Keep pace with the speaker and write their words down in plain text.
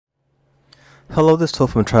Hello, this is Tola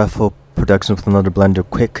from Trifle Productions with another Blender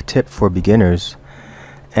quick tip for beginners.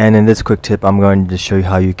 And in this quick tip, I'm going to show you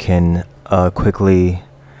how you can quickly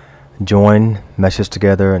join meshes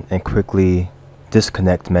together and quickly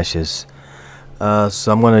disconnect meshes. So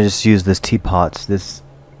I'm going to just use this teapot. This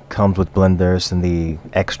comes with Blenders in the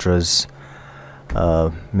extras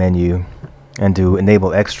menu, and to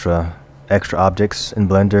enable extra objects in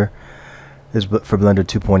Blender is for Blender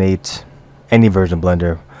 2.8, any version of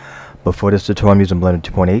Blender. But for this tutorial, I'm using Blender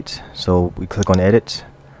 2.8. So we click on Edit,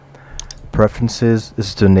 Preferences. This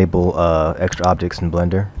is to enable extra objects in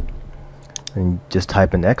Blender. And just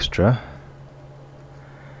type in extra.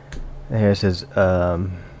 And here it says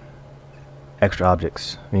extra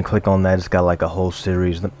objects. When you click on that, it's got like a whole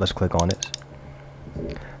series. Let's click on it.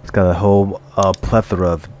 It's got a whole plethora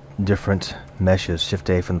of different meshes. Shift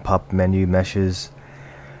A from the pop menu, meshes.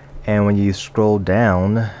 And when you scroll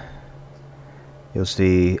down, you'll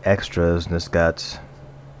see extras, and it's got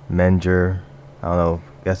Menger, I don't know,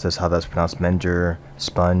 I guess that's how that's pronounced, Menger,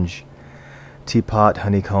 Sponge, Teapot,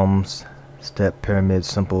 Honeycombs, Step, Pyramid,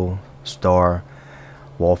 Simple, Star,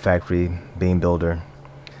 Wall Factory, Beam Builder.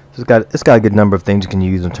 So it's got a good number of things you can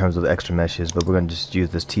use in terms of extra meshes, but we're going to just use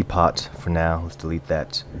this teapot for now. Let's delete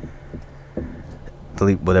that.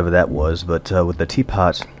 Delete whatever that was, but with the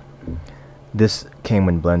teapot, this came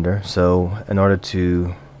in Blender, so in order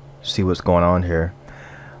to see what's going on here,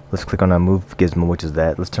 let's click on our move gizmo, which is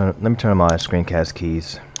that. Let me turn on my screencast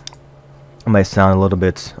keys. It might sound a little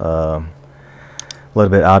bit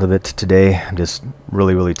out of it today. I'm just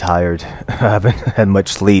really tired. I haven't had much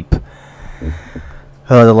sleep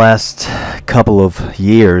the last couple of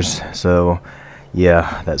years, so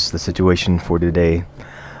yeah, that's the situation for today.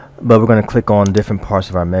 But we're going to click on different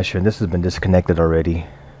parts of our mesh here, and this has been disconnected already.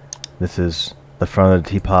 This is the front of the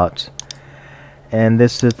teapot, and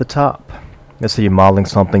this is the top. Let's say you're modeling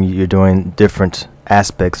something, you're doing different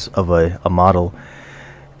aspects of a model,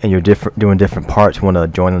 and you're doing different parts, you want to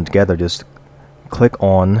join them together. Just click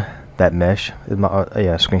on that mesh.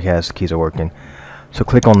 Yeah, screencast keys are working. So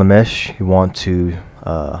click on the mesh you want to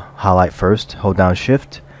highlight first, hold down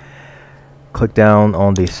Shift, click down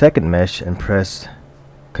on the second mesh and press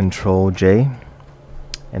Control J,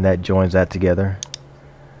 and that joins that together.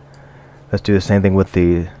 Let's do the same thing with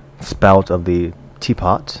the spout of the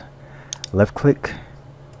teapot. Left click,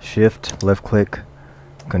 Shift, left click,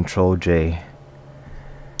 Control J,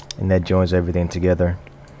 and that joins everything together.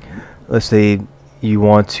 Let's say you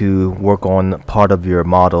want to work on part of your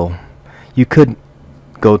model. You could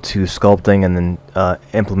go to sculpting and then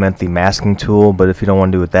implement the masking tool, but if you don't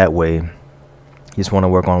want to do it that way, you just want to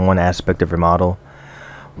work on one aspect of your model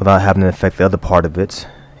without having to affect the other part of it,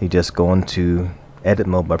 you just go into edit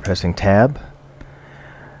mode by pressing Tab.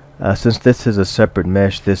 Since this is a separate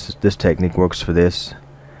mesh, this technique works for this.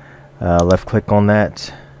 Left click on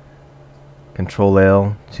that, Control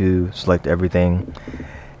L to select everything,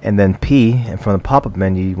 and then P, and from the pop-up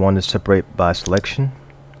menu you want to separate by selection.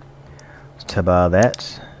 Let's tab out of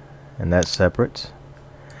that, and that's separate.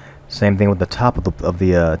 Same thing with the top of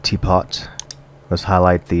the teapot. Let's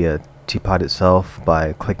highlight the teapot itself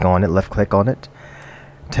by clicking on it, left click on it,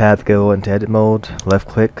 tab to go into edit mode, left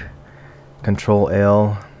click, Control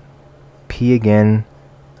L, P again,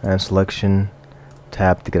 and selection,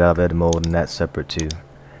 tab to get out of edit mode, and that's separate too.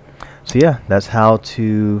 So yeah, that's how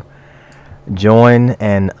to join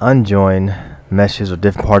and unjoin meshes or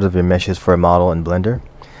different parts of your meshes for a model in Blender.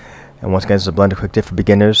 And once again, this is a Blender quick tip for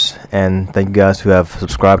beginners, and thank you guys who have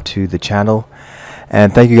subscribed to the channel,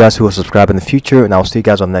 and thank you guys who will subscribe in the future, and I'll see you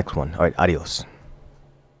guys on the next one. Alright, adios.